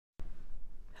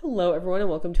Hello, everyone, and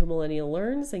welcome to Millennial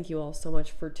Learns. Thank you all so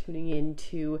much for tuning in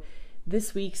to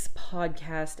this week's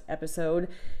podcast episode.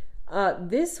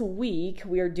 This week,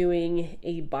 we are doing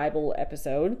a Bible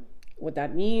episode. What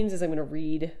that means is I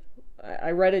read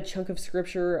a chunk of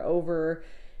scripture over,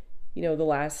 the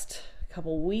last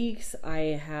couple weeks.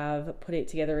 I have put it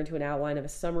together into an outline of a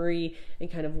summary and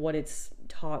kind of what it's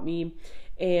taught me,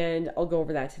 and I'll go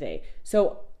over that today.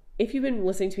 So if you've been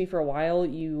listening to me for a while,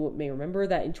 you may remember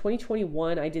that in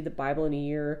 2021, I did the Bible in a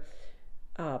Year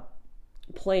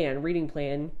reading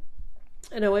plan,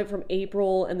 and I went from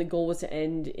April, and the goal was to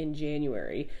end in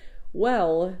January.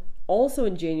 Well, also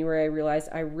in January, I realized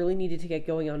I really needed to get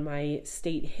going on my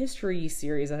state history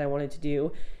series that I wanted to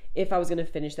do if I was going to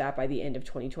finish that by the end of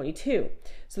 2022.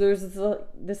 So there was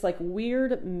this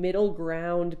weird middle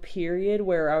ground period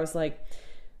where I was like,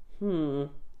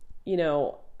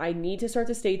 I need to start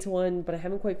the states one, but I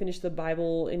haven't quite finished the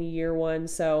Bible in a Year one.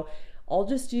 So I'll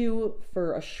just do,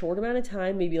 for a short amount of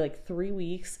time, maybe 3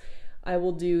 weeks, I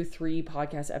will do 3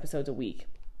 podcast episodes a week.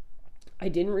 I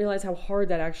didn't realize how hard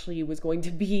that actually was going to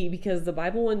be because the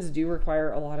Bible ones do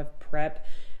require a lot of prep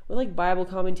with Bible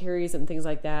commentaries and things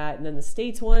like that. And then the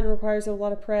states one requires a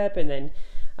lot of prep. And then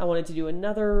I wanted to do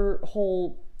another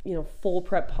whole, full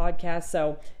prep podcast.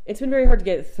 So it's been very hard to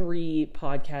get 3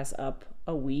 podcasts up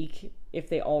a week if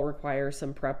they all require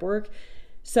some prep work.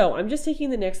 So I'm just taking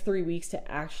the next 3 weeks to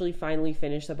actually finally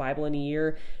finish the Bible in a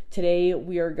Year. Today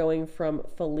we are going from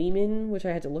Philemon, which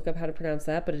I had to look up how to pronounce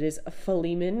that, but it is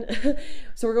Philemon.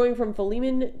 So we're going from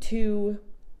Philemon to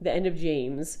the end of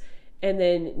James. And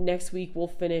then next week we'll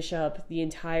finish up the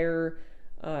entire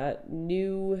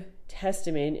New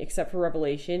Testament except for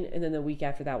Revelation. And then the week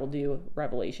after that we'll do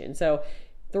Revelation. So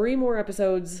 3 more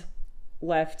episodes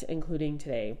left, including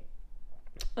today.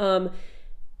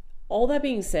 All that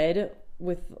being said,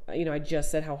 I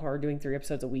just said how hard doing 3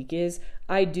 episodes a week is.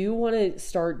 I do want to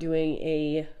start doing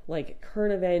a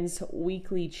current events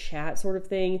weekly chat sort of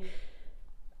thing,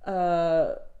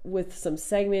 with some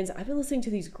segments. I've been listening to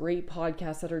these great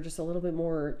podcasts that are just a little bit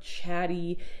more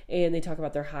chatty, and they talk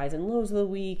about their highs and lows of the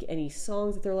week, any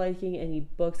songs that they're liking, any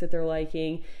books that they're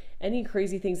liking, any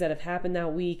crazy things that have happened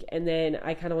that week. And then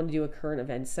I kind of want to do a current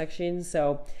events section.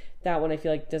 So that one I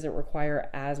feel like doesn't require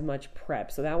as much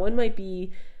prep. So that one might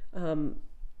be,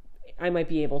 I might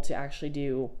be able to actually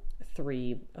do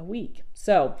 3 a week.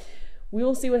 So we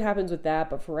will see what happens with that.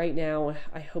 But for right now,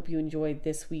 I hope you enjoyed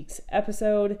this week's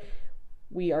episode.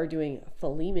 We are doing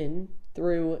Philemon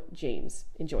through James.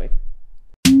 Enjoy.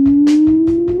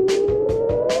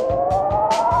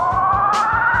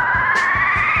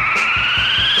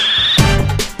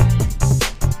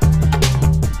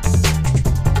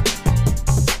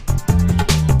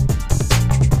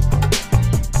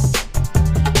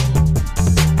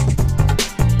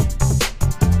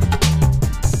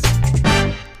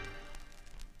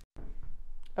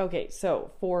 Okay,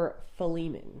 so for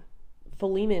Philemon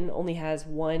only has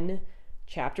 1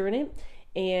 chapter in it,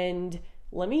 and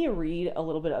let me read a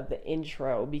little bit of the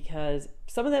intro because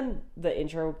some of them, the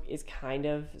intro is kind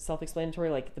of self-explanatory,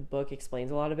 the book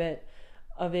explains a lot of it,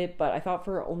 but I thought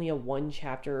for only a 1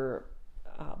 chapter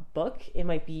book, it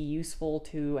might be useful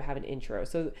to have an intro.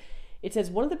 So it says,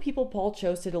 one of the people Paul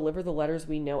chose to deliver the letters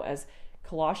we know as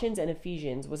Colossians and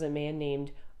Ephesians was a man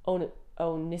named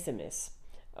Onesimus.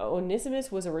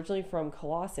 Onesimus was originally from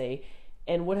Colossae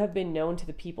and would have been known to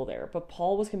the people there, but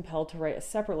Paul was compelled to write a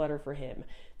separate letter for him.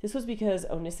 This was because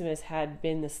Onesimus had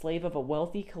been the slave of a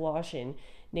wealthy Colossian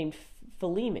named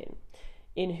Philemon,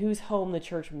 in whose home the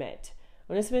church met.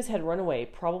 Onesimus had run away,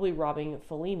 probably robbing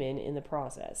Philemon in the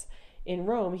process. In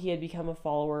Rome, he had become a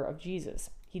follower of Jesus.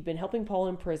 He'd been helping Paul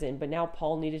in prison, but now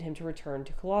Paul needed him to return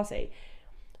to Colossae.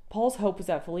 Paul's hope was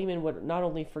that Philemon would not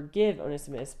only forgive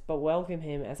Onesimus, but welcome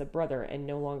him as a brother and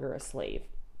no longer a slave.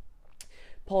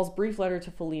 Paul's brief letter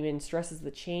to Philemon stresses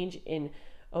the change in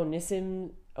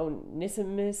Onesimus's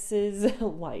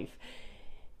life.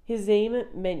 His name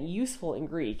meant useful in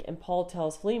Greek, and Paul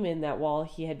tells Philemon that while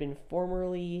he had been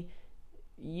formerly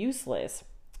useless,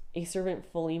 a servant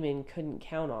Philemon couldn't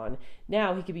count on,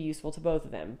 now he could be useful to both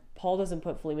of them. Paul doesn't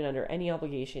put Philemon under any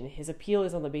obligation. His appeal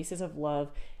is on the basis of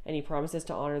love, and he promises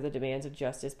to honor the demands of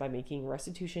justice by making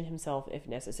restitution himself if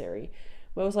necessary.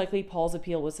 Most likely, Paul's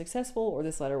appeal was successful, or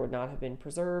this letter would not have been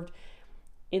preserved.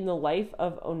 In the life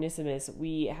of Onesimus,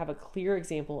 we have a clear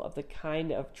example of the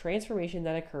kind of transformation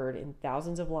that occurred in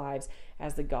thousands of lives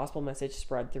as the gospel message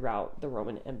spread throughout the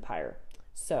Roman Empire.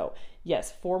 So,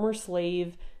 yes, former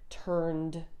slave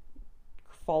turned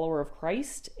follower of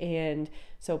Christ, and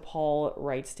so Paul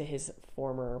writes to his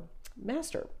former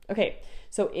master. Okay,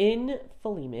 so in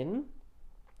Philemon,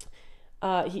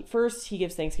 He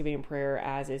gives thanksgiving and prayer,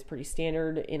 as is pretty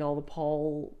standard in all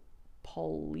the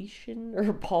Paulician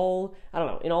or Paul, I don't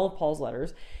know, in all of Paul's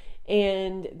letters.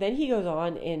 And then he goes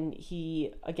on and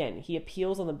he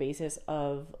appeals on the basis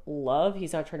of love.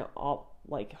 He's not trying to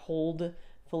hold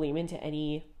Philemon to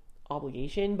any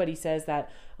obligation, but he says that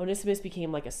Onesimus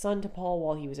became like a son to Paul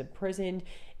while he was imprisoned,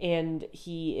 and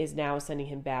he is now sending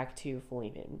him back to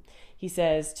Philemon. He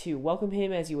says to welcome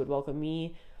him as you would welcome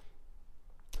me.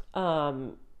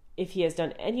 If he has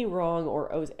done any wrong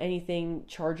or owes anything,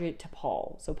 charge it to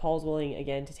Paul. So Paul's willing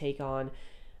again to take on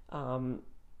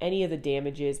any of the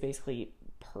damages, basically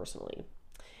personally.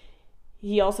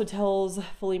 He also tells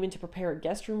Philemon to prepare a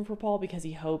guest room for Paul because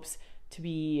he hopes to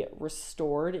be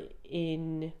restored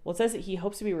it says that he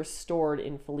hopes to be restored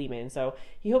in Philemon. So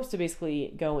he hopes to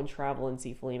basically go and travel and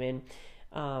see Philemon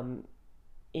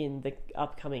in the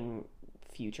upcoming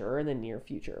future, in the near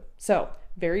future. So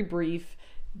very brief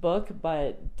book,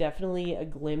 but definitely a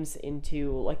glimpse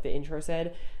into, like the intro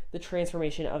said, the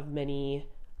transformation of many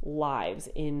lives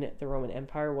in the Roman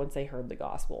Empire once they heard the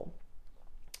gospel.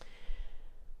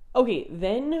 Okay,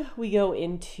 then we go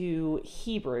into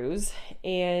Hebrews,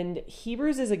 and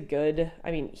Hebrews is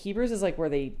Hebrews is like where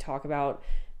they talk about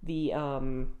the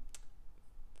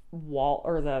wall,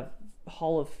 or the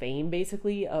Hall of Fame,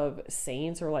 basically, of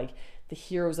saints, or like the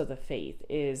heroes of the faith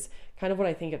is kind of what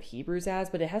I think of Hebrews as,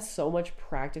 but it has so much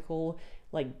practical,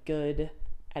 like good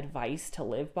advice to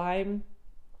live by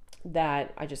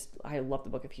that I love the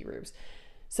book of Hebrews.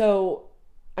 So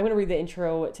I'm going to read the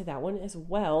intro to that one as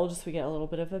well, just so we get a little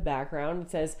bit of a background.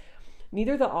 It says,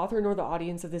 neither the author nor the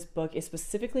audience of this book is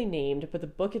specifically named, but the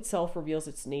book itself reveals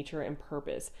its nature and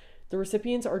purpose. The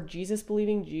recipients are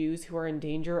Jesus-believing Jews who are in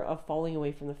danger of falling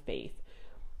away from the faith.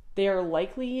 They are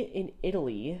likely in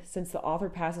Italy, since the author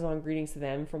passes on greetings to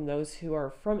them from those who are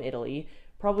from Italy,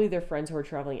 probably their friends who are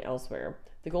traveling elsewhere.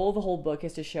 The goal of the whole book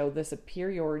is to show the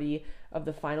superiority of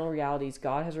the final realities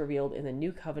God has revealed in the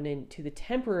new covenant to the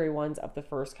temporary ones of the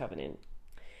first covenant.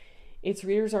 Its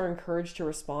readers are encouraged to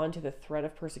respond to the threat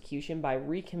of persecution by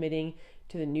recommitting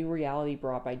to the new reality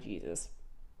brought by Jesus.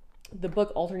 The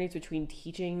book alternates between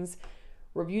teachings,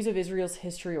 reviews of Israel's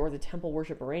history or the temple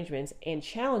worship arrangements, and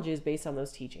challenges based on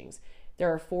those teachings.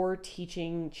 There are 4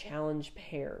 teaching challenge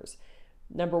pairs.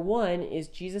 Number 1 is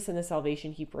Jesus and the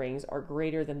salvation he brings are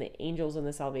greater than the angels and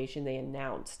the salvation they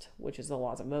announced, which is the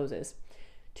laws of Moses.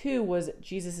 2 was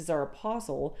Jesus is our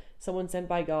apostle, someone sent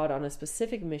by God on a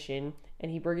specific mission,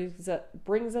 and he brings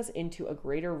us into a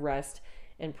greater rest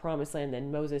and promised land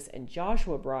than Moses and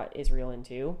Joshua brought Israel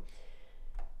into.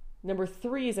 Number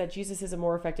 3 is that Jesus is a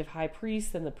more effective high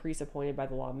priest than the priest appointed by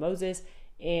the law of Moses.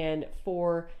 And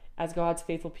 4, as God's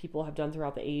faithful people have done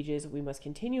throughout the ages, we must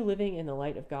continue living in the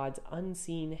light of God's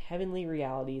unseen heavenly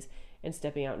realities and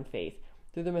stepping out in faith.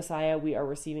 Through the Messiah, we are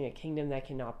receiving a kingdom that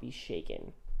cannot be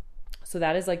shaken. So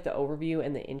that is like the overview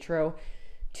and the intro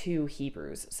to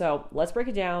Hebrews. So let's break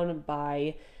it down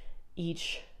by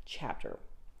each chapter.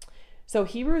 So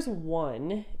Hebrews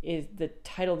 1 is the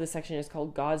title of this section is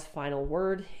called God's Final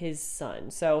Word, His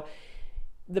Son. So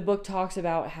the book talks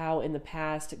about how in the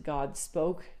past God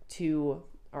spoke to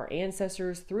our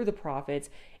ancestors through the prophets,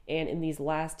 and in these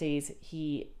last days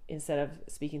he, instead of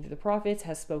speaking through the prophets,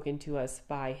 has spoken to us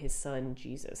by his Son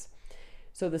Jesus.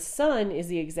 So the Son is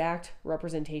the exact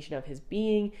representation of his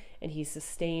being, and he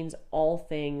sustains all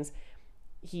things.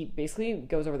 He basically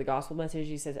goes over the gospel message.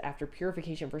 He says after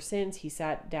purification for sins, he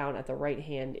sat down at the right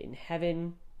hand in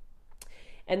heaven.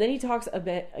 And then he talks a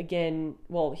bit again,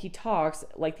 he talks,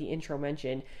 like the intro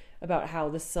mentioned, about how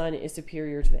the Son is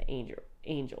superior to the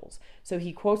angels. So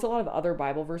he quotes a lot of other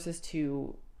Bible verses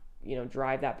to,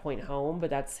 drive that point home, but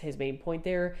that's his main point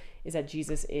there, is that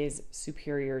Jesus is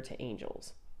superior to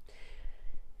angels.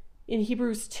 In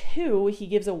Hebrews 2, he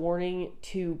gives a warning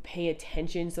to pay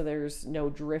attention so there's no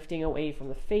drifting away from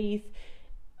the faith.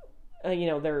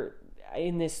 There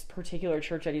in this particular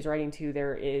church that he's writing to,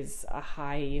 there is a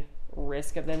high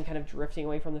risk of them kind of drifting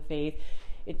away from the faith.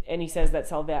 And he says that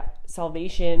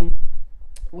salvation,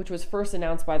 which was first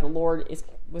announced by the Lord,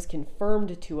 was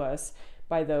confirmed to us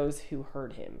by those who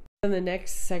heard him. And the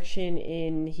next section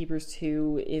in Hebrews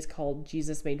 2 is called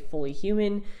Jesus Made Fully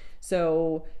Human.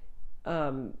 So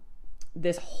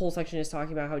this whole section is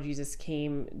talking about how Jesus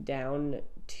came down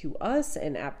to us,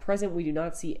 and at present we do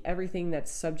not see everything that's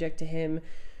subject to him.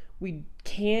 We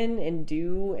can and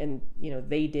do, and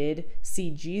they did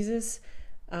see Jesus,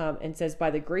 and says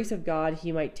by the grace of God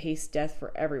he might taste death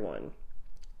for everyone.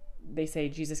 They say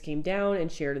Jesus came down and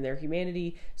shared in their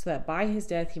humanity so that by his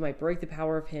death he might break the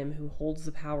power of him who holds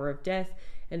the power of death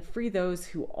and free those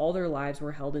who all their lives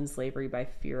were held in slavery by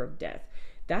fear of death.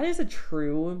 That is a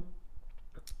true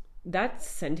that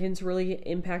sentence really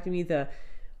impacted me.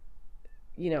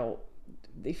 You know,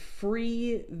 they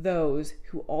free those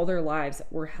who all their lives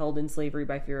were held in slavery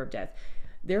by fear of death.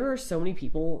 There are so many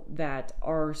people that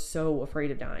are so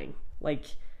afraid of dying. Like,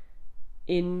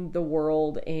 in the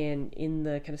world and in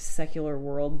the kind of secular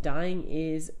world, dying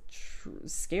is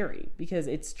scary because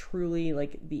it's truly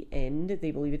like the end. They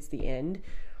believe it's the end.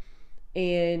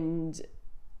 And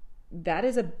that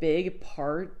is a big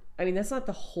part. I mean, that's not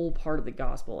the whole part of the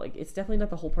gospel. Like, it's definitely not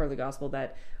the whole part of the gospel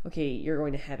that, okay, you're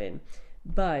going to heaven.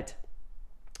 But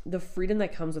the freedom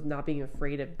that comes with not being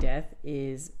afraid of death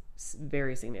is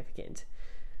very significant.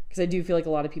 Because I do feel like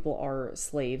a lot of people are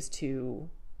slaves to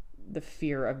the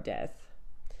fear of death.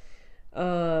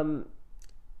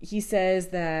 He says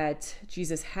that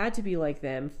Jesus had to be like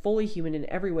them, fully human in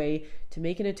every way, to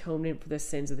make an atonement for the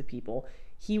sins of the people.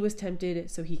 He was tempted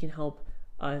so he can help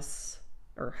us,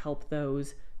 or help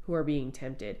those who are being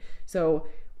tempted. So,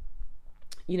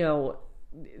 you know,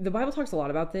 the Bible talks a lot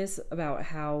about this, about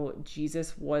how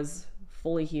Jesus was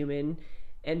fully human.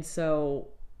 And so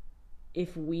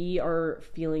if we are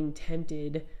feeling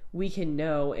tempted, we can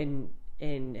know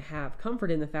and have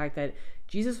comfort in the fact that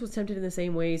Jesus was tempted in the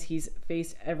same ways. He's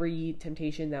faced every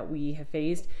temptation that we have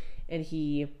faced, and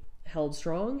he held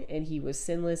strong, and he was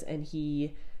sinless, and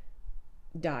he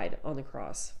died on the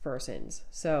cross for our sins.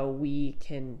 So we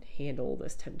can handle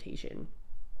this temptation.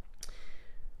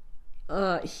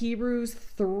 Hebrews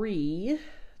 3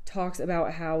 talks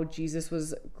about how Jesus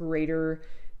was greater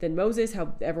than Moses,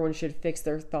 how everyone should fix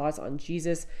their thoughts on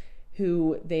Jesus,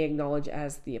 who they acknowledge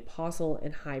as the apostle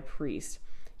and high priest.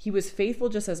 He was faithful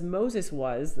just as Moses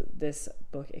was, this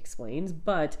book explains,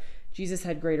 but Jesus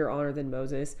had greater honor than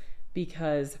Moses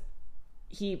because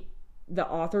the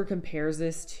author compares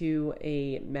this to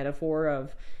a metaphor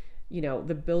of, you know,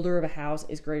 the builder of a house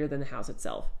is greater than the house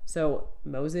itself. So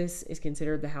Moses is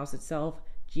considered the house itself.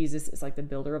 Jesus is like the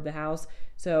builder of the house.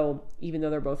 So even though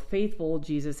they're both faithful,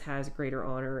 Jesus has greater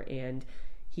honor, and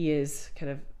he is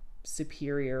kind of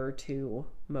superior to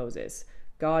Moses.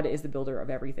 God is the builder of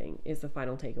everything, is the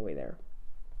final takeaway there.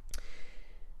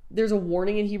 There's a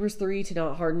warning in Hebrews 3 to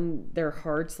not harden their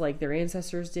hearts like their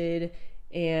ancestors did.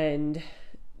 And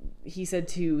he said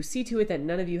to see to it that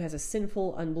none of you has a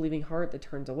sinful, unbelieving heart that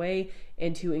turns away,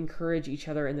 and to encourage each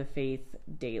other in the faith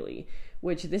daily,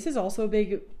 which this is also a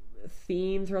big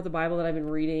theme throughout the Bible that I've been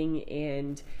reading.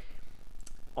 And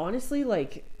honestly,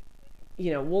 like,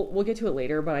 you know, we'll get to it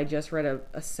later, but I just read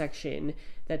a section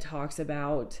that talks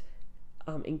about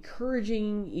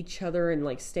encouraging each other and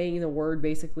like staying in the word,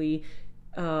 basically,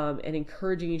 and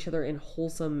encouraging each other in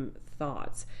wholesome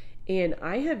thoughts. And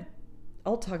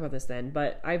I'll talk about this then,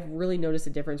 but I've really noticed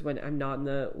a difference when I'm not in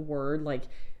the word. Like,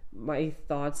 my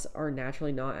thoughts are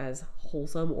naturally not as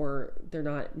wholesome, or they're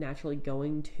not naturally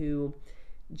going to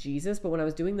Jesus. But when I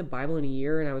was doing the Bible in a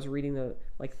year and I was reading the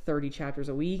like 30 chapters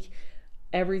a week,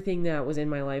 everything that was in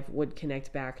my life would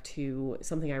connect back to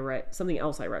something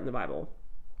else I read in the Bible.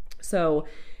 So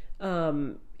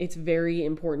it's very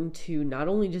important to not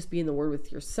only just be in the word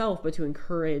with yourself, but to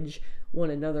encourage one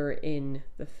another in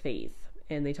the faith.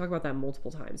 And they talk about that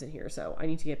multiple times in here. So I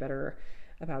need to get better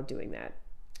about doing that.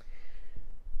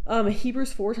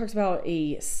 Hebrews 4 talks about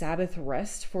a Sabbath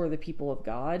rest for the people of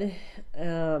God.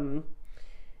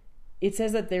 It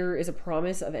says that there is a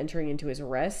promise of entering into his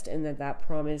rest, and that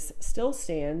promise still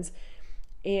stands.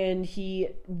 And he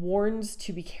warns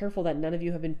to be careful that none of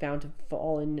you have been found to have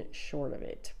fallen short of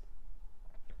it.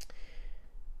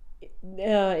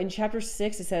 In chapter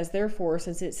 6, it says, therefore,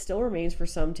 since it still remains for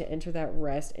some to enter that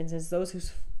rest, and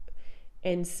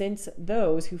since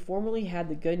those who formerly had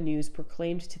the good news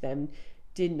proclaimed to them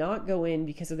did not go in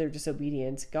because of their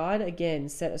disobedience, God again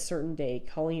set a certain day,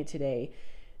 calling it today.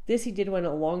 This he did when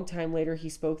a long time later he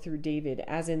spoke through David,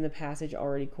 as in the passage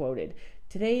already quoted.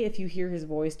 Today, if you hear his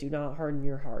voice, do not harden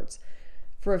your hearts.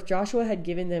 For if Joshua had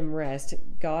given them rest,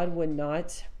 God would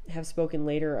not have spoken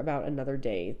later about another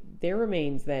day. There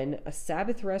remains, then, a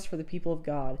Sabbath rest for the people of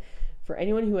God. For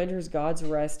anyone who enters God's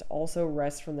rest also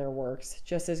rests from their works,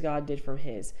 just as God did from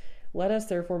his. Let us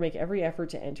therefore make every effort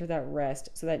to enter that rest,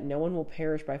 so that no one will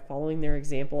perish by following their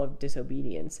example of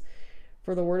disobedience.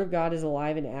 For the word of God is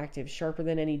alive and active, sharper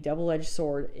than any double-edged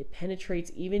sword. It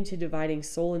penetrates even to dividing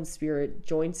soul and spirit,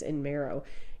 joints and marrow.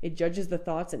 It judges the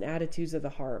thoughts and attitudes of the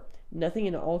heart. Nothing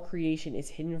in all creation is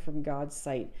hidden from God's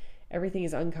sight. Everything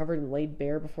is uncovered and laid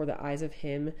bare before the eyes of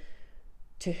him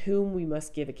to whom we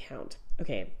must give account.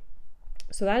 Okay,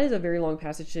 so that is a very long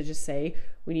passage to just say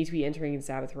we need to be entering in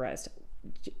Sabbath rest.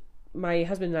 My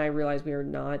husband and I realized we are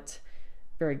not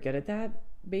very good at that.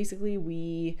 Basically,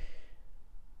 we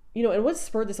And what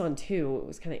spurred this on too, it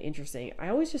was kind of interesting. I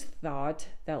always just thought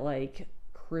that like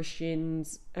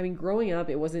Christians, I mean, growing up,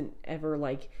 it wasn't ever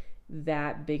like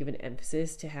that big of an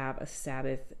emphasis to have a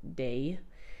Sabbath day.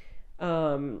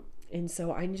 And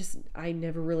so I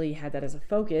never really had that as a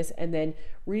focus. And then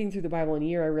reading through the Bible in a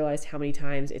year, I realized how many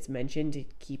times it's mentioned to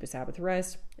keep a Sabbath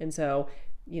rest. And so,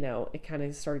 it kind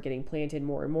of started getting planted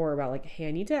more and more about like, hey,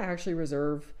 I need to actually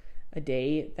reserve a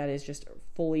day that is just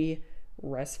fully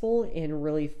restful and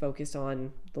really focused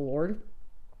on the Lord.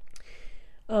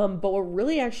 But what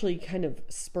really actually kind of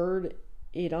spurred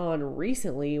it on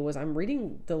recently was I'm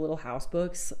reading the Little House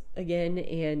books again,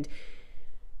 and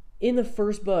in the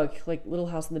first book, like Little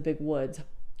House in the Big Woods,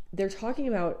 they're talking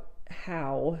about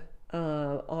how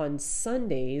on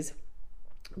Sundays,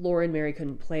 Laura and Mary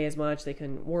couldn't play as much, they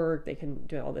couldn't work, they couldn't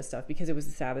do all this stuff because it was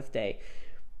the Sabbath day.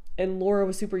 And Laura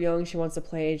was super young, she wants to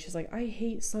play, and she's like, I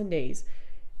hate Sundays.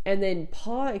 And then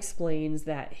Pa explains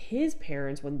that his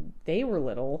parents, when they were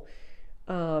little,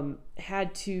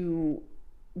 had to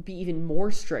be even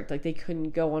more strict. Like they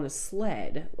couldn't go on a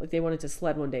sled. Like they wanted to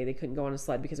sled one day, they couldn't go on a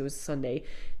sled because it was Sunday.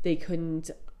 They couldn't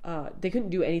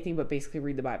do anything but basically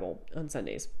read the Bible on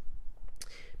Sundays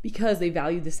because they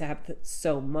valued the Sabbath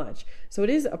so much. So it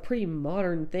is a pretty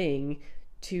modern thing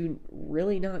to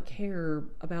really not care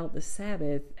about the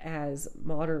Sabbath as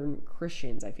modern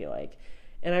Christians, I feel like.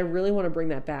 And I really want to bring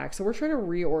that back. So we're trying to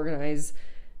reorganize,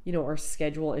 our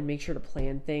schedule and make sure to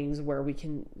plan things where we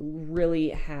can really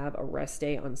have a rest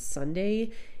day on Sunday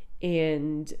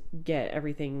and get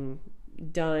everything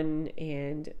done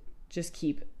and just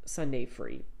keep Sunday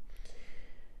free.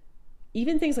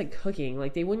 Even things like cooking,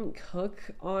 like they wouldn't cook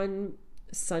on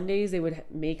Sundays. They would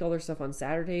make all their stuff on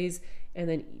Saturdays and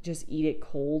then just eat it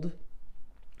cold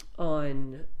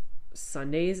on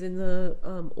Sundays in the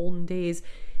olden days.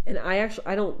 And I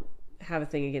don't have a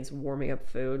thing against warming up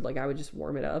food. Like I would just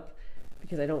warm it up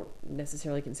because I don't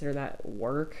necessarily consider that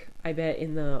work. I bet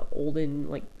in the olden,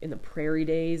 like in the prairie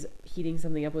days, heating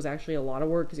something up was actually a lot of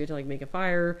work because you had to like make a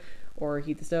fire or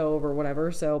heat the stove or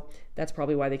whatever. So that's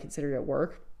probably why they considered it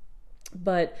work.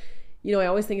 But, I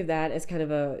always think of that as kind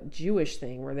of a Jewish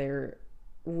thing where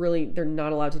they're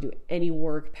not allowed to do any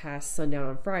work past sundown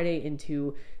on Friday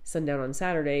into sundown on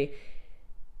Saturday.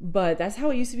 But that's how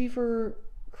it used to be for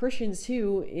Christians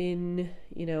too in,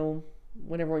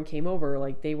 when everyone came over,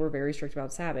 like they were very strict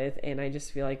about Sabbath. And I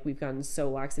just feel like we've gotten so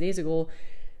lackadaisical.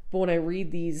 But when I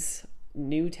read these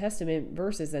New Testament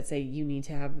verses that say you need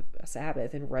to have a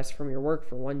Sabbath and rest from your work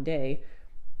for one day,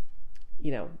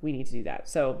 we need to do that.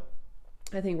 So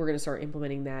I think we're going to start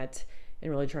implementing that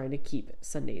and really trying to keep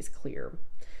Sundays clear.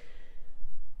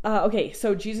 Okay,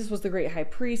 so Jesus was the great high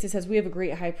priest. It says, we have a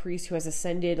great high priest who has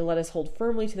ascended. Let us hold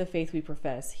firmly to the faith we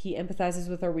profess. He empathizes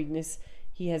with our weakness.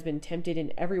 He has been tempted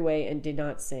in every way and did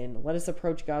not sin. Let us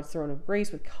approach God's throne of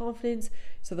grace with confidence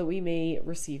so that we may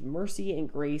receive mercy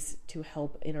and grace to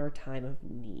help in our time of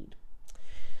need.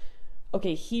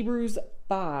 Okay, Hebrews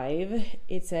 5,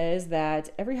 it says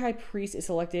that every high priest is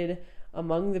selected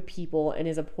among the people and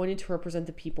is appointed to represent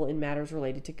the people in matters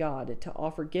related to God, to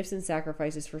offer gifts and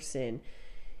sacrifices for sin.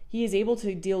 He is able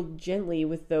to deal gently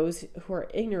with those who are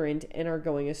ignorant and are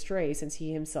going astray, since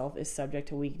he himself is subject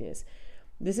to weakness.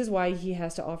 This is why he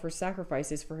has to offer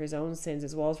sacrifices for his own sins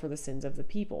as well as for the sins of the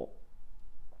people.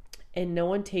 And no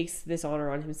one takes this honor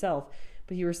on himself,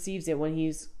 but he receives it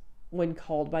when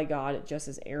called by God, just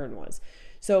as Aaron was.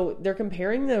 So they're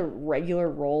comparing the regular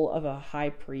role of a high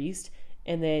priest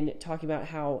and then talking about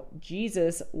how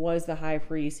Jesus was the high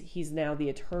priest. He's now the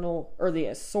eternal, or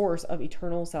the source of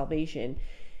eternal salvation.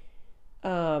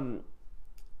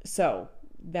 So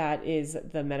that is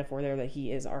the metaphor there, that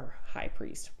he is our high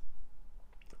priest.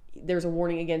 There's a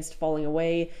warning against falling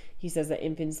away. He says that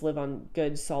infants live on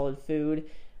good, solid food,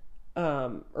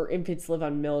 or infants live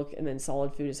on milk, and then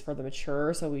solid food is for the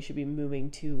mature. So we should be moving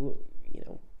to,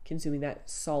 consuming that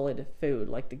solid food,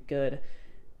 like the good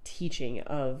teaching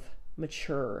of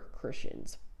mature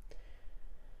Christians.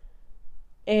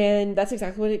 And that's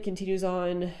exactly what it continues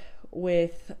on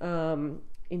with,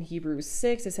 in Hebrews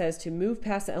 6, it says to move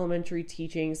past the elementary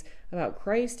teachings about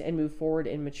Christ and move forward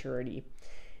in maturity.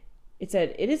 It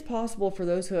said, it is possible for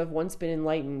those who have once been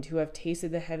enlightened, who have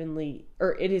tasted the heavenly,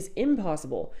 or it is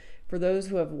impossible for those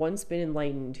who have once been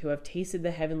enlightened, who have tasted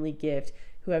the heavenly gift,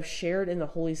 who have shared in the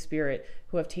Holy Spirit,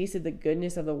 who have tasted the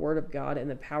goodness of the Word of God and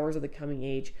the powers of the coming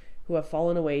age, who have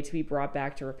fallen away, to be brought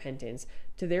back to repentance.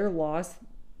 To their loss,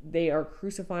 they are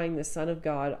crucifying the Son of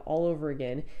God all over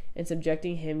again and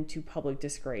subjecting him to public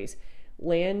disgrace.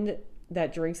 Land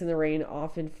that drinks in the rain,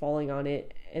 often falling on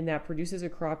it, and that produces a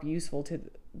crop useful to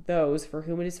those for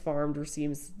whom it is farmed,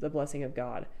 receives the blessing of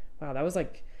God. Wow, that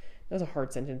That was a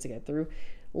hard sentence to get through.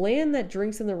 Land that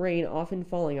drinks in the rain, often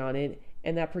falling on it,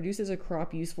 and that produces a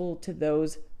crop useful to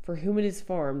those for whom it is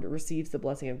farmed, receives the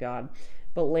blessing of God.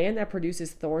 But land that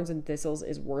produces thorns and thistles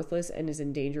is worthless and is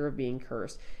in danger of being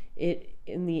cursed.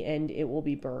 In the end, it will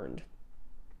be burned.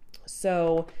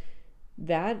 So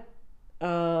that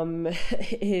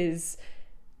is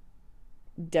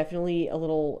definitely a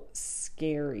little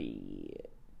scary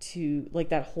to, like,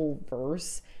 that whole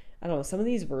verse. I don't know, some of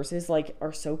these verses like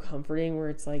are so comforting, where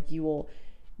it's like you will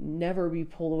never be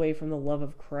pulled away from the love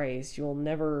of Christ. You will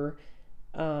never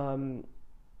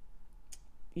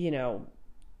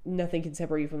nothing can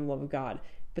separate you from the love of God.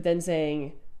 But then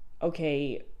saying,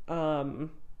 okay,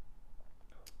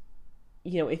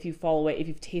 if you fall away, if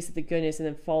you've tasted the goodness and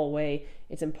then fall away,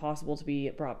 it's impossible to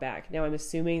be brought back. Now, I'm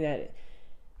assuming that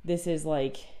this is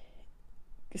like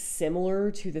similar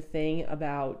to the thing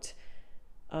about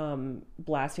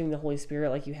blaspheming the Holy Spirit.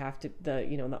 Like, you have to, the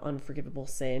unforgivable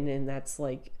sin, and that's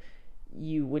like,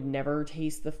 you would never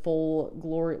taste the full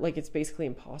glory. Like, it's basically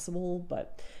impossible.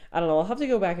 But I don't know, I'll have to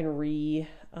go back and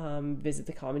visit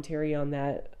the commentary on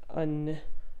that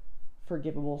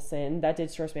unforgivable sin. That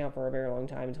did stress me out for a very long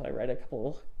time until I read a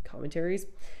couple commentaries.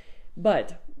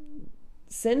 But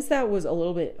since that was a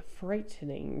little bit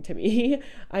frightening to me,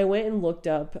 I went and looked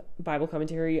up Bible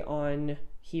commentary on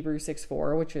Hebrews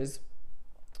 6:4, which is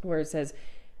where it says,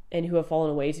 and who have fallen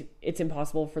away, it's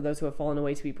impossible for those who have fallen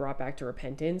away to be brought back to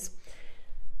repentance.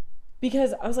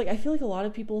 Because I was like, I feel like a lot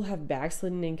of people have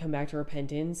backslidden and come back to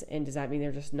repentance, and does that mean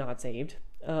they're just not saved?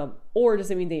 Or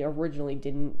does it mean they originally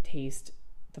didn't taste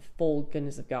the full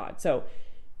goodness of God? So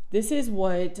this is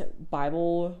what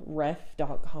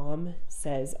BibleRef.com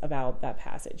says about that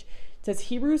passage. It says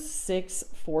Hebrews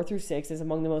 6:4-6 is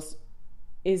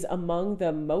among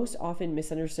the most often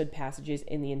misunderstood passages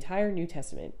in the entire New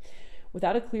Testament.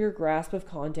 Without a clear grasp of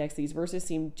context, these verses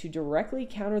seem to directly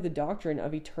counter the doctrine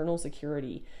of eternal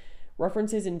security.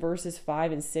 References in verses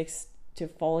 5 and 6 to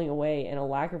falling away and a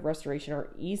lack of restoration are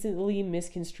easily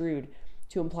misconstrued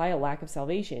to imply a lack of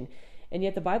salvation. And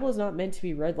yet the Bible is not meant to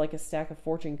be read like a stack of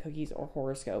fortune cookies or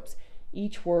horoscopes.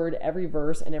 Each word, every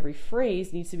verse, and every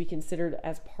phrase needs to be considered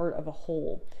as part of a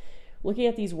whole. Looking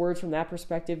at these words from that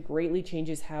perspective greatly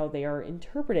changes how they are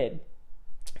interpreted.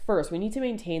 First, we need to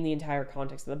maintain the entire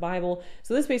context of the Bible.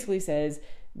 So this basically says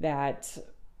that,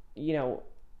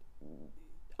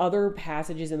 other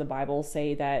passages in the Bible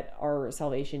say that our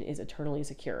salvation is eternally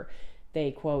secure.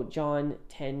 They quote John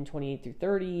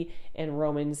 10:28-30 and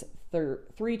Romans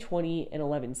 3:20 and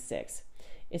 11:6.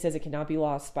 It says it cannot be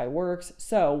lost by works.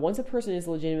 So once a person is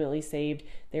legitimately saved,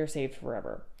 they are saved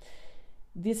forever.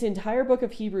 This entire book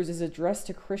of Hebrews is addressed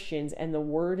to Christians, and the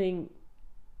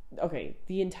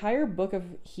entire book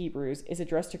of Hebrews is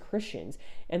addressed to Christians,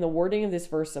 and the wording of this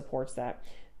verse supports that.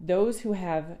 Those who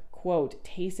have, quote,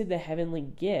 tasted the heavenly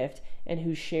gift and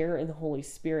who share in the Holy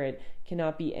Spirit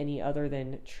cannot be any other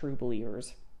than true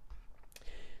believers.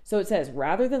 So it says,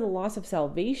 rather than the loss of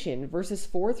salvation, verses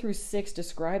 4-6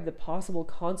 describe the possible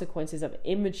consequences of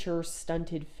immature,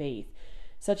 stunted faith.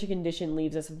 Such a condition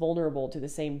leaves us vulnerable to the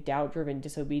same doubt-driven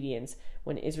disobedience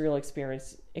when Israel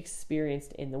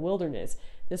experienced in the wilderness.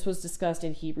 This was discussed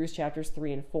in Hebrews chapters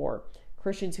 3 and 4.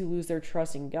 Christians who lose their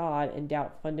trust in God and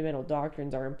doubt fundamental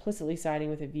doctrines are implicitly siding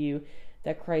with a view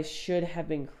that Christ should have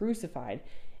been crucified,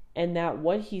 and that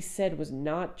what he said was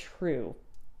not true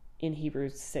in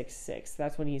Hebrews 6:6.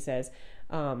 That's when he says,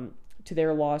 to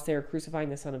their loss, they are crucifying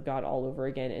the Son of God all over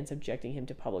again and subjecting him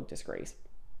to public disgrace.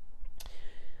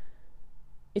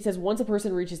 It says, once a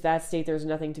person reaches that state, there's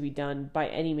nothing to be done by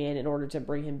any man in order to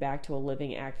bring him back to a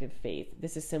living, active faith.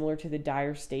 This is similar to the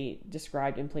dire state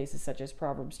described in places such as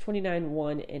Proverbs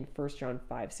 29:1 and 1 John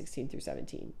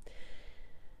 5:16-17.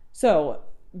 So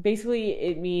basically,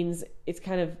 it means it's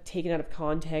kind of taken out of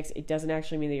context. It doesn't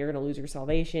actually mean that you're going to lose your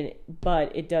salvation,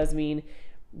 but it does mean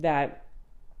that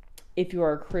if you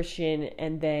are a Christian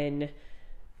and then,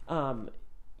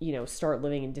 start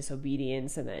living in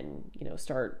disobedience and then,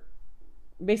 start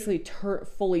basically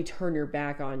fully turn your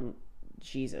back on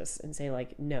Jesus and say,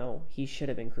 like, no, he should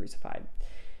have been crucified.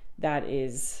 That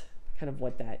is kind of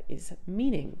what that is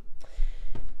meaning.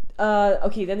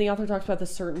 Then the author talks about the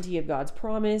certainty of God's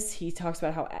promise. He talks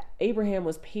about how Abraham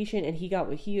was patient and he got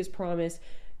what he was promised.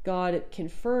 God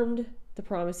confirmed the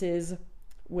promises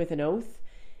with an oath,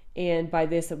 and by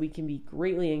this that we can be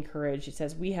greatly encouraged. It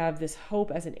says, we have this hope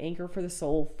as an anchor for the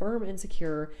soul, firm and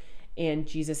secure, and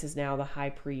Jesus is now the high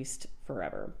priest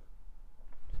forever.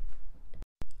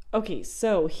 Okay,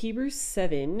 so Hebrews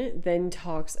 7 then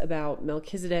talks about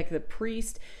Melchizedek the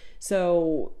priest.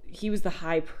 So he was the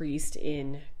high priest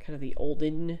in kind of the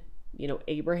Olden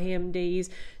Abraham days.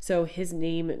 So his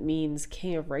name means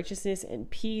King of Righteousness and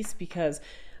Peace because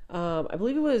I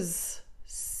believe it was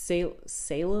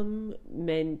Salem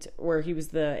meant where he was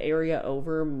the area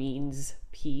over means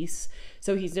peace.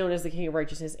 So he's known as the King of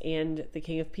Righteousness and the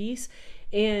King of Peace.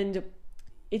 And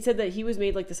it said that he was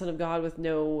made like the Son of God with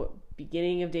no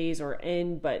beginning of days or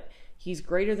end, but he's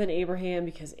greater than Abraham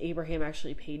because Abraham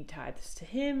actually paid tithes to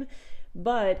him,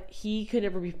 but he could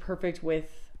never be perfect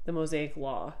with the Mosaic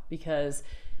law because,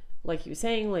 like he was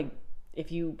saying, like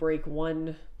if you break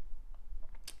one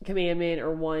commandment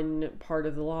or one part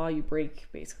of the law, you break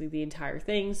basically the entire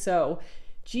thing. So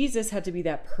Jesus had to be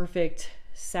that perfect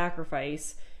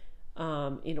sacrifice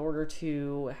in order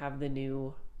to have the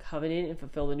new covenant and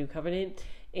fulfill the new covenant.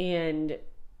 And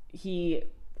he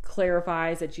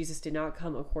clarifies that Jesus did not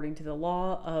come according to the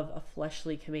law of a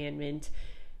fleshly commandment,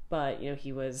 but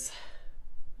he was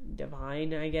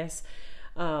divine, I guess.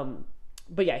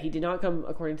 But yeah, he did not come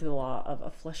according to the law of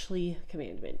a fleshly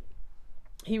commandment.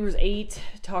 Hebrews 8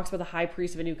 talks about the high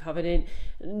priest of a new covenant.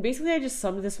 And basically, I just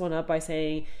summed this one up by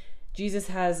saying Jesus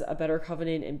has a better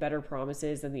covenant and better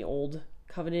promises than the old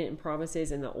covenant and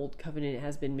promises, and the old covenant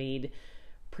has been made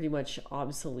pretty much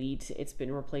obsolete. It's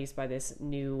been replaced by this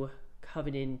new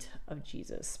covenant of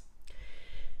Jesus.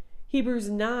 Hebrews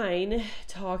 9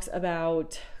 talks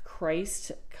about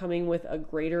Christ coming with a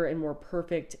greater and more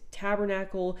perfect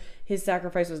tabernacle. His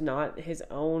sacrifice was not his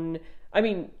own.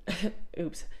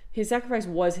 His sacrifice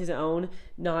was his own,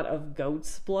 not of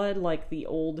goat's blood like the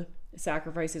old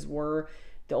sacrifices were.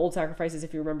 The old sacrifices,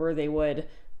 if you remember, they would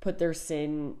put their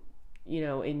sin,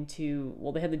 into,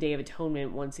 they had the Day of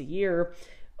Atonement once a year,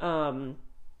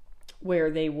 where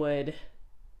they would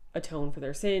atone for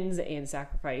their sins and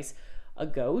sacrifice a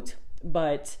goat.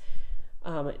 But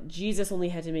Jesus only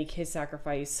had to make his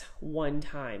sacrifice one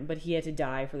time, but he had to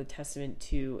die for the testament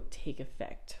to take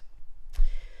effect.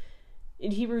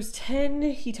 In Hebrews 10,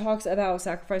 he talks about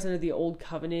sacrifice under the old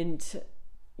covenant,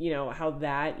 how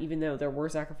that, even though there were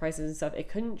sacrifices and stuff, it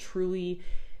couldn't truly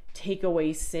take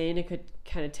away sin. It could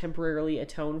kind of temporarily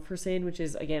atone for sin, which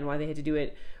is, again, why they had to do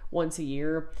it once a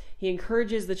year. He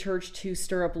encourages the church to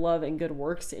stir up love and good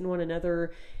works in one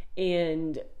another,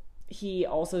 and he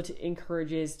also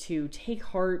encourages to take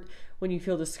heart when you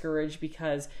feel discouraged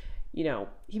because,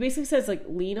 he basically says, like,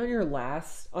 lean on your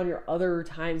other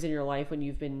times in your life when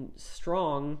you've been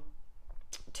strong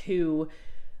to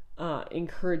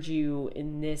encourage you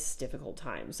in this difficult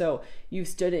time. So you've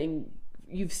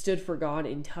stood for God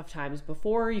in tough times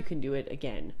before, you can do it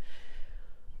again.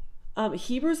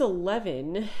 Hebrews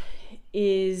 11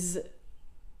 is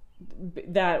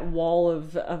that wall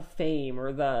of fame,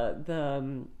 or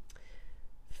the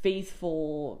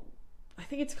faithful, I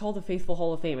think it's called the Faithful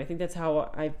Hall of Fame. I think that's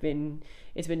how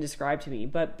it's been described to me.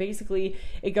 But basically,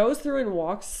 it goes through and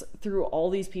walks through all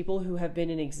these people who have been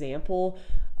an example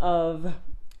of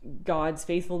God's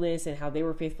faithfulness and how they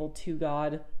were faithful to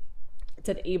God. It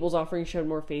said Abel's offering showed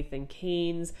more faith than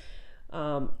Cain's.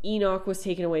 Enoch was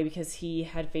taken away because he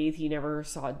had faith. He never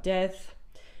saw death.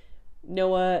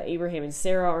 Noah, Abraham, and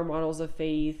Sarah are models of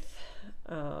faith.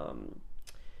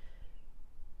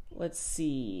 Let's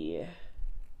see.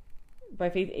 By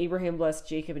faith, Abraham blessed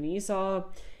Jacob and Esau,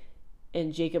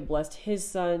 and Jacob blessed his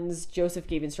sons. Joseph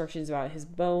gave instructions about his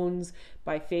bones.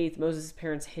 By faith, Moses'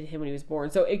 parents hid him when he was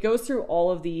born. So it goes through all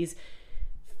of these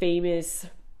famous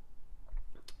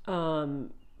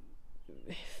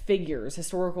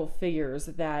historical figures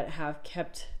that have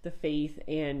kept the faith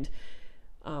and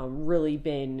really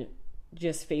been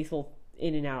just faithful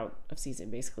in and out of season,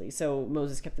 basically. So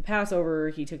Moses kept the Passover.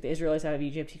 He took the Israelites out of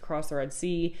Egypt. He crossed the Red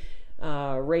Sea.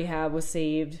 Rahab was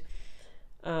saved.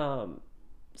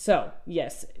 So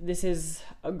yes, this is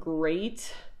a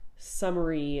great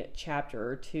summary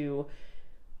chapter to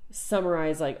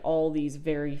summarize like all these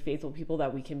very faithful people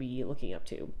that we can be looking up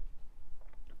to.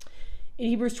 In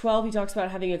Hebrews 12, he talks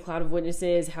about having a cloud of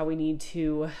witnesses, how we need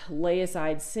to lay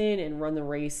aside sin and run the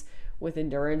race with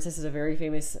endurance. This is a very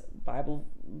famous Bible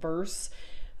verse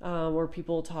where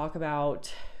people talk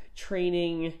about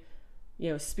training,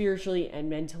 spiritually and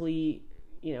mentally,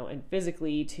 and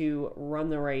physically to run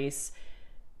the race,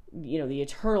 the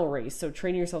eternal race. So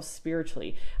training yourself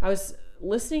spiritually. I was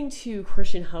listening to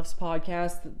Christian Huff's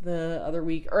podcast the other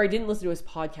week, or I didn't listen to his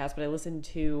podcast, but I listened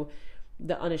to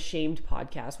the Unashamed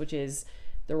podcast, which is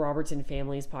the Robertson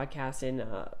family's podcast, and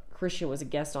Christian was a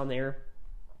guest on there.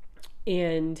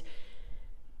 And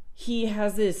he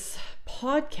has this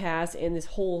podcast and this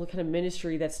whole kind of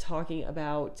ministry that's talking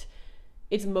about,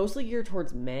 it's mostly geared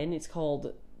towards men. It's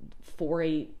called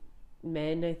 4-8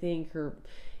 Men, I think, or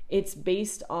it's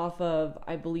based off of,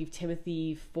 I believe,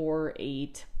 Timothy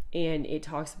 4:8, and it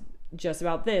talks just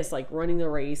about this, like running the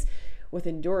race with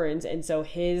endurance. And so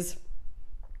his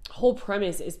whole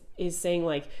premise is saying,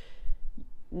 like,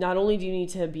 not only do you need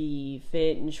to be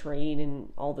fit and train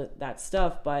and all that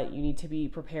stuff, but you need to be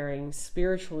preparing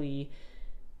spiritually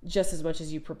just as much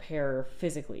as you prepare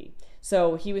physically.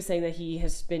 So he was saying that he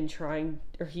has been trying,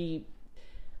 or he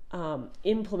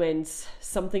implements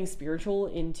something spiritual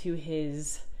into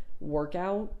his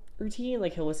workout routine.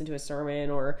 Like, he'll listen to a sermon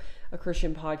or a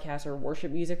Christian podcast or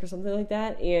worship music or something like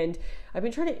that. And I've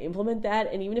been trying to implement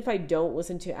that. And even if I don't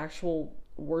listen to actual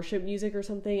worship music or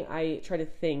something, I try to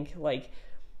think, like,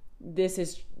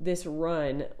 this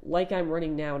run, like I'm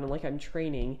running now and like I'm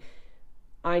training,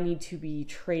 I need to be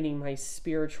training my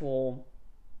spiritual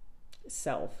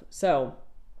self. So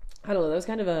I don't know, that was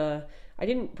kind of I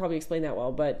didn't probably explain that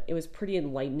well, but it was pretty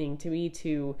enlightening to me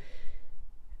to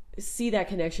see that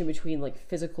connection between, like,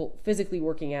 physically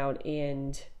working out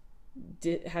and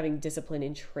having discipline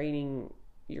in training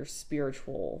your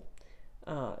spiritual,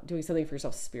 doing something for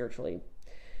yourself spiritually.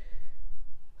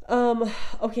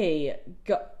 Okay.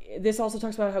 This also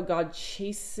talks about how God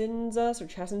chastens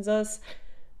us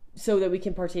so that we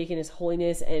can partake in his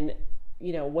holiness. And,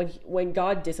 you know, when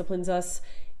God disciplines us,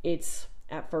 it's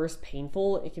at first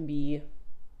painful. It can be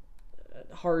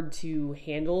hard to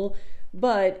handle,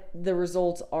 but the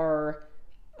results are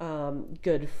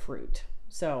good fruit.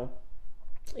 So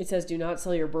it says, do not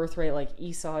sell your birthright like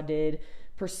Esau did.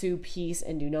 Pursue peace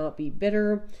and do not be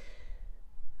bitter.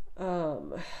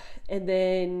 And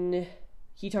then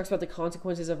he talks about the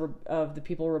consequences of the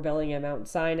people rebelling at Mount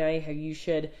Sinai, how you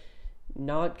should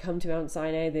not come to Mount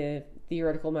Sinai, the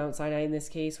theoretical Mount Sinai in this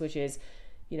case, which is,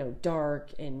 you know,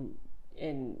 dark and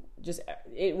just,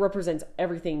 it represents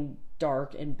everything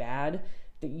dark and bad,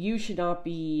 that you should not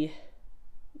be,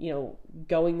 you know,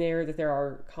 going there, that there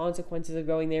are consequences of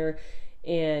going there,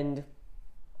 and,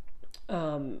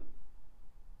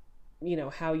 you know,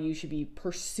 how you should be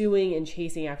pursuing and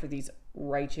chasing after these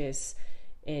righteous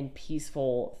and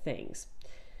peaceful things.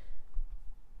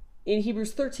 In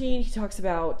Hebrews 13, he talks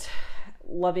about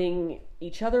loving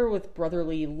each other with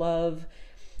brotherly love.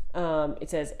 It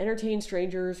says, entertain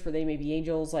strangers, for they may be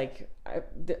angels. Like,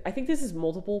 I think this is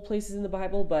multiple places in the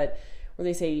Bible, but where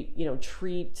they say, you know,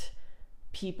 treat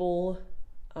people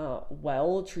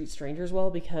well, treat strangers well,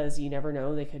 because you never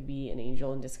know, they could be an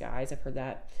angel in disguise. I've heard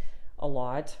that a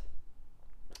lot.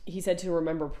 He said to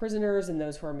remember prisoners and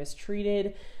those who are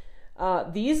mistreated.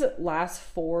 These last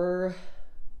 4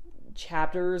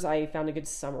 chapters I found a good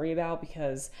summary about,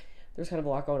 because there's kind of a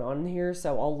lot going on in here,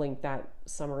 so I'll link that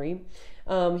summary.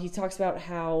 He talks about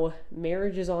how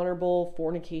marriage is honorable,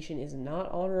 fornication is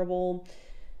not honorable,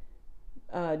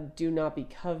 do not be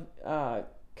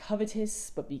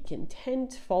covetous, but be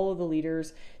content, follow the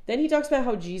leaders. Then he talks about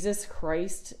how Jesus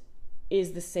Christ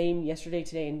is the same yesterday,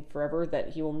 today, and forever, that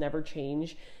he will never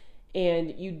change,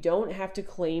 and you don't have to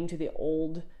claim to the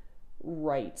old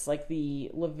rites, like the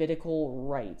Levitical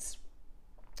rites.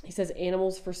 He says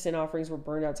animals for sin offerings were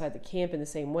burned outside the camp. In the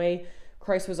same way,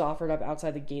 Christ was offered up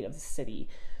outside the gate of the city.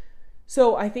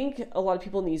 So I think a lot of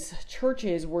people in these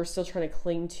churches were still trying to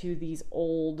cling to these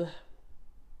old,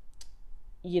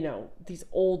 you know, these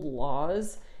old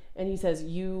laws. And he says,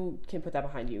 you can put that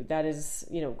behind you. That is,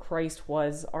 you know, Christ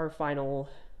was our final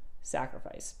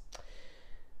sacrifice.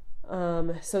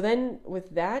 So then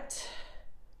with that,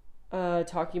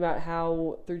 talking about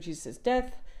how through Jesus'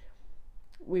 death,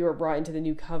 we were brought into the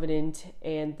new covenant,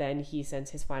 and then he sends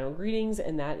his final greetings,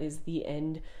 and that is the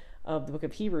end of the book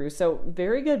of Hebrews. So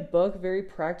very good book, very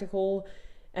practical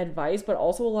advice, but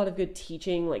also a lot of good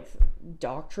teaching, like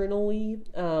doctrinally,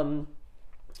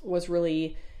 was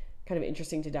really kind of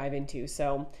interesting to dive into.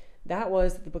 So that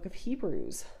was the book of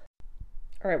Hebrews.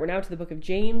 All right, we're now to the book of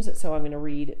James, so I'm going to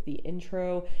read the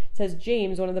intro. It says,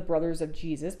 James, one of the brothers of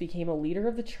Jesus, became a leader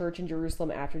of the church in Jerusalem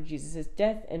after Jesus'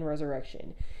 death and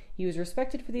resurrection. He was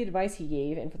respected for the advice he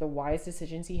gave and for the wise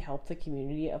decisions he helped the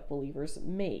community of believers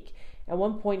make. At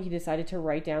one point, he decided to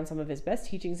write down some of his best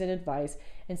teachings and advice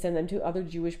and send them to other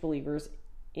Jewish believers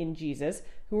in Jesus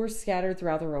who were scattered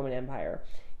throughout the Roman Empire.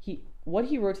 What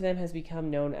he wrote to them has become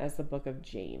known as the book of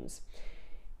James.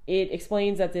 It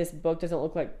explains that this book doesn't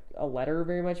look like a letter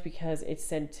very much because it's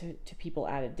sent to people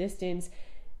at a distance.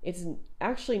 It's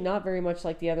actually not very much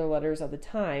like the other letters of the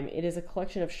time. It is a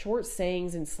collection of short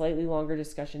sayings and slightly longer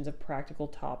discussions of practical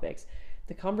topics.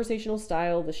 The conversational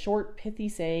style, the short, pithy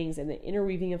sayings, and the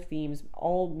interweaving of themes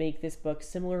all make this book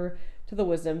similar to the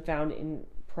wisdom found in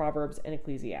Proverbs and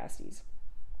Ecclesiastes.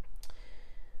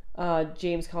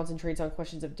 James concentrates on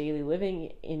questions of daily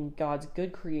living in God's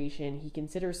good creation. He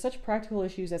considers such practical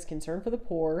issues as concern for the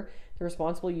poor, the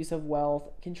responsible use of wealth,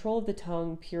 control of the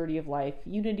tongue, purity of life,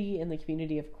 unity in the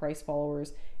community of Christ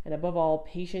followers, and above all,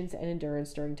 patience and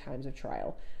endurance during times of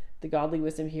trial. The godly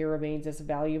wisdom here remains as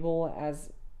valuable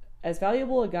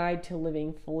a guide to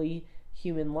living fully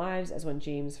human lives as when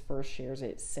James first shares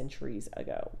it centuries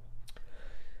ago.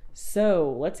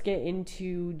 So let's get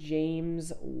into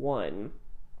James 1.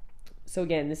 So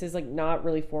again, this is like not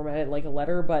really formatted like a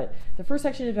letter, but the first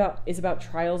section is about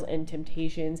trials and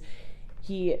temptations.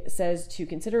 He says to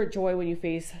consider it joy when you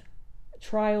face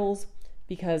trials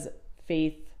because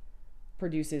faith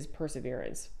produces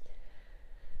perseverance.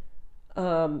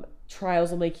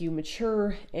 Trials will make you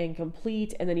mature and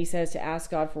complete. And then he says to ask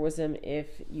God for wisdom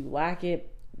if you lack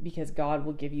it, because God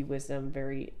will give you wisdom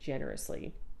very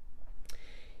generously.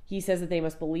 He says that they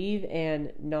must believe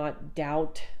and not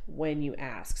doubt when you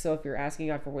ask. So if you're asking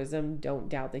God for wisdom, don't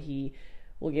doubt that he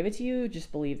will give it to you.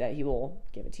 Just believe that he will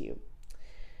give it to you.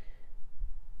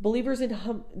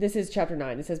 This is chapter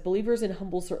 9. It says, believers in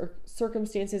humble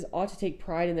circumstances ought to take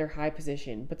pride in their high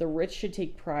position, but the rich should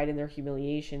take pride in their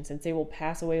humiliation, since they will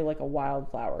pass away like a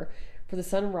wildflower. For the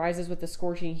sun rises with the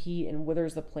scorching heat and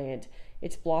withers the plant.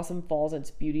 Its blossom falls and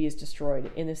its beauty is destroyed.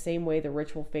 In the same way, the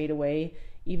rich will fade away,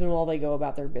 even while they go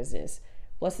about their business.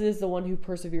 Blessed is the one who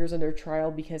perseveres under trial,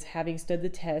 because having stood the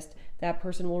test, that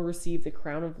person will receive the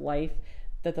crown of life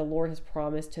that the Lord has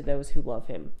promised to those who love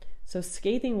him. So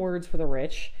scathing words for the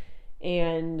rich.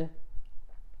 And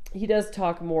he does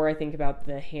talk more, I think, about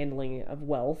the handling of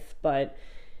wealth, but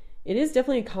it is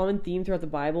definitely a common theme throughout the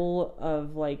Bible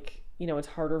of like, it's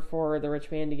harder for the rich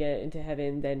man to get into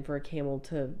heaven than for a camel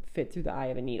to fit through the eye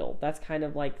of a needle. That's kind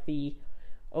of like the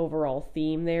overall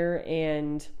theme there.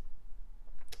 And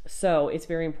so it's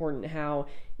very important how,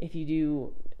 if you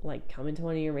do like come into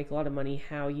money or make a lot of money,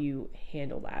 how you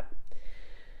handle that.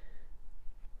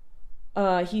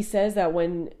 He says that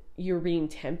when you're being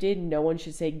tempted, no one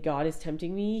should say, God is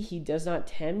tempting me. He does not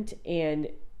tempt. And,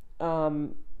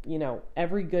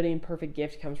 every good and perfect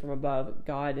gift comes from above.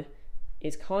 God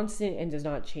is constant and does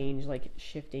not change like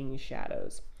shifting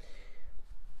shadows.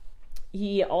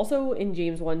 He also in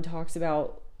James 1 talks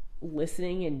about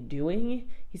listening and doing.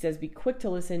 He says, be quick to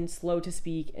listen, slow to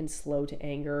speak, and slow to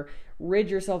anger.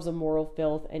 Rid yourselves of moral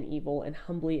filth and evil, and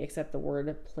humbly accept the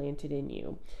word planted in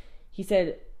you. He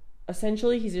said,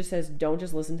 essentially, he just says, don't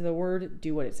just listen to the word,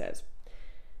 do what it says.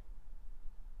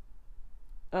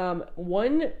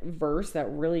 One verse that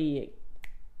really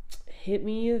hit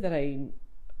me that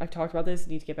I've talked about this,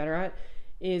 need to get better at,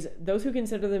 is those who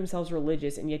consider themselves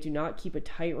religious and yet do not keep a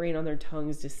tight rein on their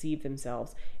tongues deceive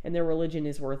themselves, and their religion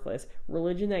is worthless.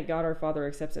 Religion that God our Father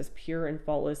accepts as pure and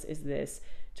faultless is this: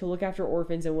 to look after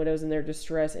orphans and widows in their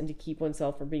distress and to keep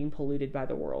oneself from being polluted by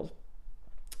the world.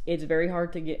 It's very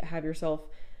hard to have yourself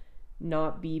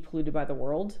not be polluted by the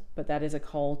world, but that is a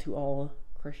call to all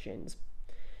Christians.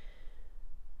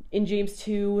 In James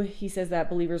 2, he says that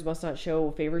believers must not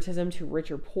show favoritism to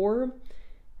rich or poor.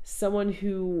 Someone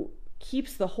who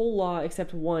keeps the whole law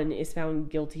except one is found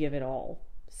guilty of it all.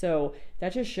 So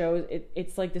that just shows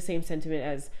it's like the same sentiment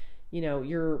as,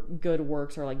 your good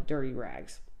works are like dirty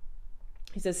rags.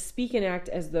 He says, speak and act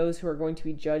as those who are going to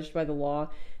be judged by the law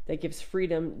that gives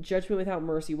freedom. Judgment without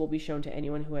mercy will be shown to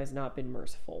anyone who has not been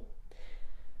merciful.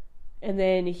 And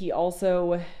then he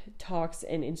also talks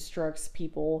and instructs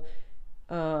people.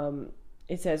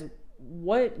 It says,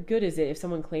 what good is it if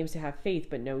someone claims to have faith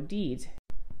but no deeds?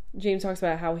 James talks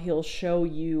about how he'll show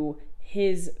you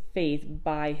his faith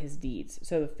by his deeds.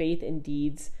 So the faith and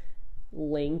deeds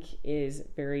link is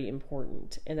very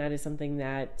important. And that is something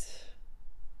that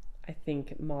I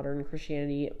think modern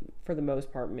Christianity, for the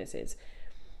most part, misses.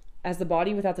 As the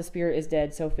body without the spirit is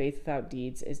dead, so faith without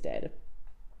deeds is dead.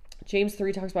 James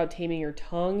 3 talks about taming your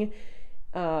tongue,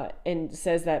 and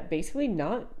says that basically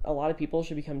not a lot of people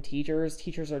should become teachers.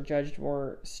 Teachers are judged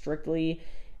more strictly,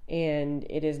 and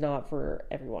it is not for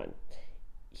everyone.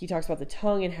 He talks about the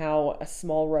tongue and how a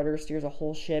small rudder steers a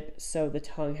whole ship, so the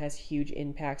tongue has huge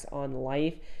impacts on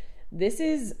life.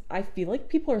 I feel like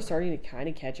people are starting to kind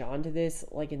of catch on to this,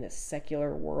 like in the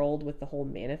secular world with the whole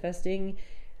manifesting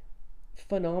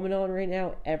phenomenon right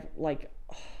now.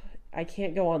 I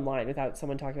can't go online without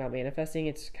someone talking about manifesting.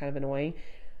 It's kind of annoying.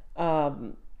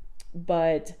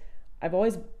 But I've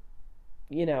always,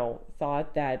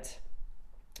 thought that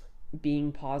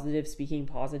being positive, speaking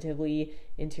positively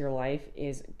into your life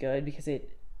is good because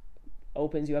it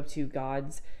opens you up to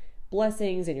God's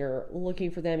blessings, and you're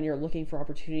looking for them, and you're looking for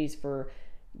opportunities for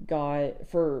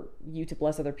for you to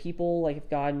bless other people. Like if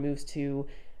God moves to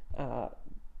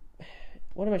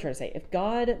what am I trying to say? If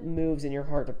God moves in your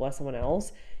heart to bless someone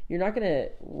else, you're not going to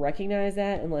recognize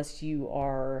that unless you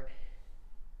are,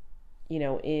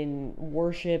 in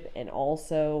worship and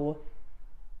also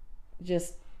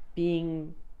just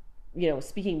being,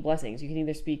 speaking blessings. You can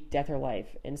either speak death or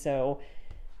life. And so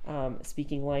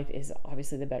speaking life is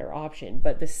obviously the better option.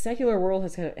 But the secular world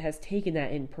has taken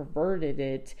that and perverted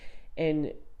it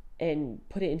and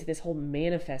put it into this whole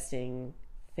manifesting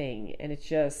thing. And it's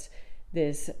just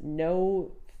this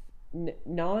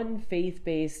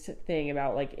non-faith-based thing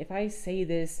about like, if I say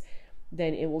this,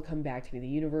 then it will come back to me. The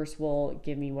universe will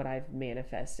give me what I've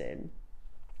manifested.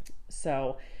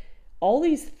 So all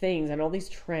these things and all these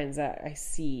trends that I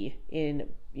see in,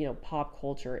 pop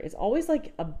culture, it's always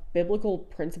like a biblical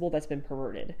principle that's been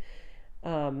perverted.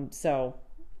 So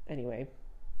anyway,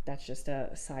 that's just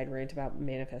a side rant about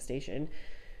manifestation.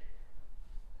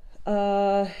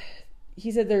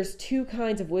 He said there's two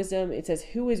kinds of wisdom. It says,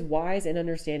 who is wise and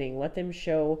understanding? Let them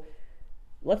show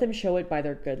it by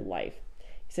their good life.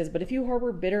 He says, but if you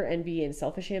harbor bitter envy and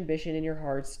selfish ambition in your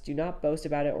hearts, do not boast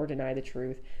about it or deny the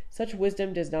truth. Such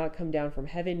wisdom does not come down from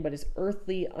heaven, but is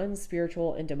earthly,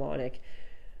 unspiritual, and demonic.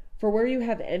 For where you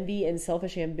have envy and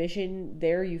selfish ambition,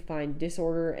 there you find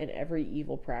disorder and every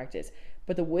evil practice.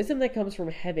 But the wisdom that comes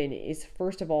from heaven is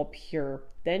first of all pure,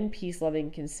 then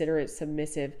peace-loving, considerate,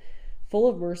 submissive, full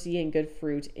of mercy and good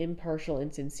fruit, impartial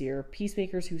and sincere,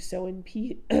 peacemakers who sow in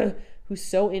peace,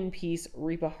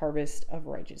 reap a harvest of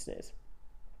righteousness.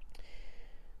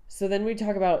 So then we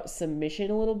talk about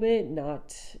submission a little bit,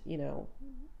 not,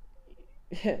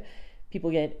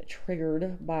 people get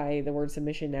triggered by the word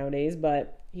submission nowadays,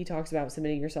 but he talks about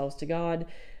submitting yourselves to God.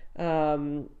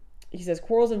 He says,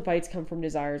 quarrels and fights come from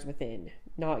desires within,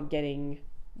 not getting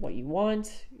what you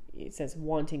want. It says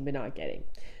wanting but not getting.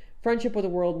 Friendship with the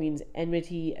world means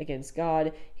enmity against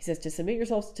God. He says to submit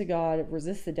yourselves to God,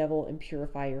 resist the devil, and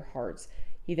purify your hearts.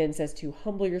 He then says to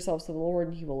humble yourselves to the Lord,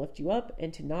 and he will lift you up,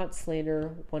 and to not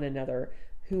slander one another.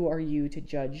 Who are you to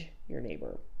judge your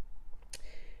neighbor?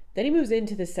 Then he moves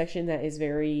into this section that is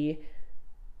very,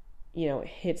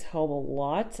 hits home a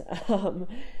lot,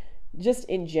 just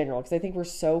in general, because I think we're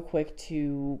so quick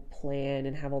to plan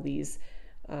and have all these,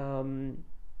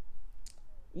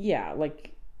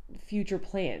 future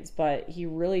plans. But he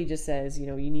really just says,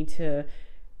 you need to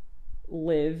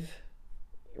live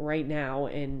right now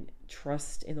and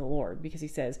trust in the Lord, because he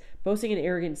says boasting and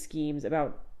arrogant schemes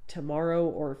about tomorrow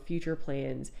or future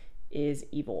plans is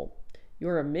evil. You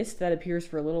are a mist that appears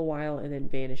for a little while and then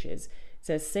vanishes. It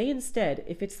says, say instead,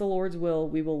 if it's the Lord's will,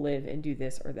 we will live and do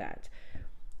this or that.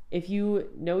 If you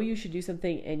know you should do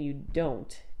something and you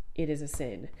don't, it is a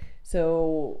sin.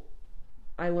 So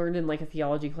I learned in like a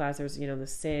theology class, there's, the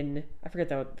sin, I forget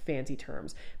the fancy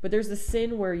terms, but there's the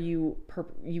sin where you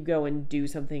go and do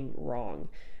something wrong,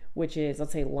 which is,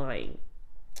 let's say, lying.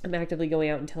 I'm actively going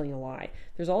out and telling a lie.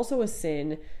 There's also a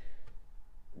sin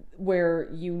where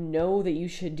you know that you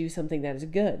should do something that is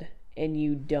good and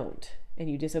you don't, and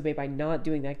you disobey by not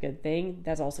doing that good thing.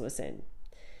 That's also a sin.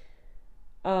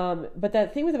 But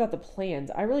that thing about the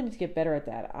plans, I really need to get better at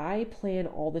that. I plan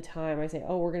all the time. I say,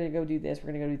 oh, we're going to go do this.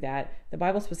 We're going to go do that. The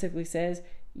Bible specifically says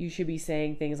you should be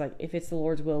saying things like, if it's the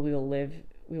Lord's will, we will live,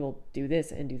 we will do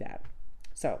this and do that.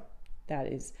 So that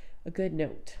is a good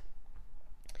note.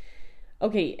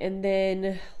 Okay, and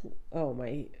then,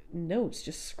 my notes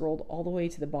just scrolled all the way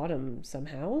to the bottom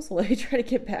somehow. So let me try to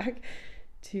get back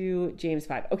to James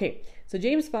 5. Okay, so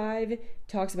James 5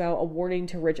 talks about a warning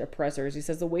to rich oppressors. He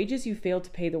says, the wages you failed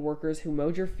to pay the workers who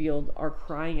mowed your field are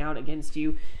crying out against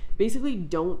you. Basically,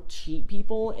 don't cheat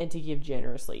people and to give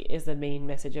generously is the main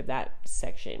message of that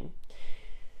section.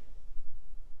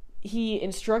 He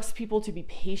instructs people to be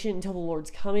patient until the Lord's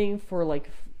coming, for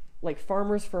like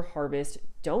farmers for harvest.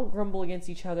 Don't grumble against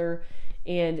each other,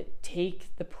 and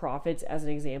take the prophets as an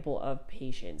example of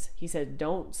patience. He said,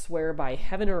 don't swear by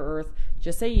heaven or earth.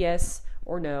 Just say yes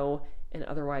or no, and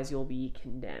otherwise you'll be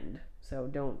condemned. So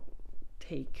don't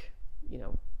take,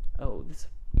 oaths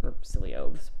or silly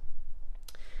oaths.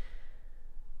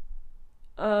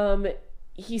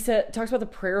 He talks about the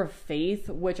prayer of faith,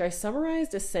 which I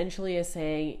summarized essentially as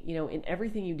saying, in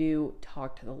everything you do,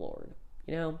 talk to the Lord.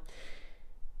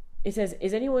 It says,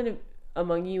 is anyone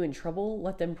among you in trouble?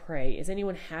 Let them pray. Is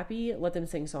anyone happy? Let them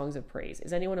sing songs of praise.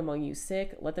 Is anyone among you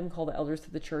sick? Let them call the elders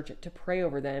to the church to pray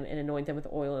over them and anoint them with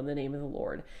oil in the name of the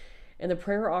Lord. And the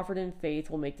prayer offered in faith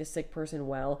will make the sick person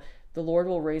well. The Lord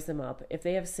will raise them up. If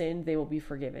they have sinned, they will be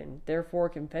forgiven. Therefore,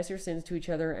 confess your sins to each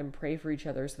other and pray for each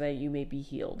other so that you may be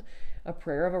healed. A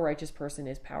prayer of a righteous person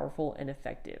is powerful and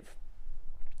effective.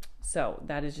 So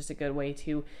that is just a good way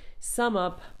to sum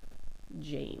up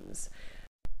James.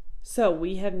 So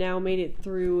we have now made it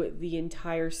through the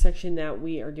entire section that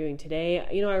we are doing today.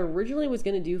 I originally was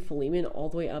going to do Philemon all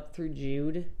the way up through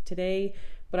Jude today,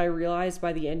 but I realized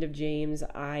by the end of James,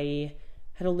 I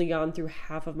had only gone through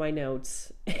half of my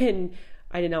notes, and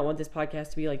I did not want this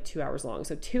podcast to be like 2 hours long.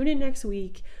 So tune in next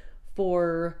week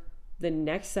for the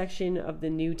next section of the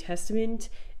New Testament,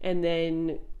 and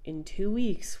then in 2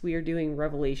 weeks we are doing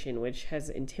Revelation, which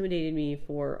has intimidated me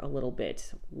for a little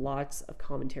bit. Lots of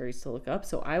commentaries to look up,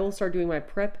 so I will start doing my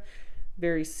prep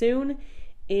very soon,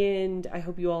 and I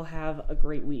hope you all have a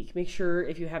great week. Make sure,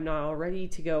 if you have not already,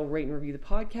 to go rate and review the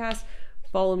podcast,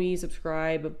 follow me,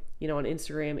 subscribe, on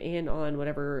Instagram and on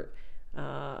whatever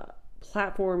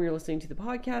platform you're listening to the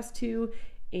podcast to.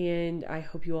 And I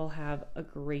hope you all have a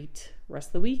great rest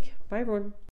of the week. Bye, everyone.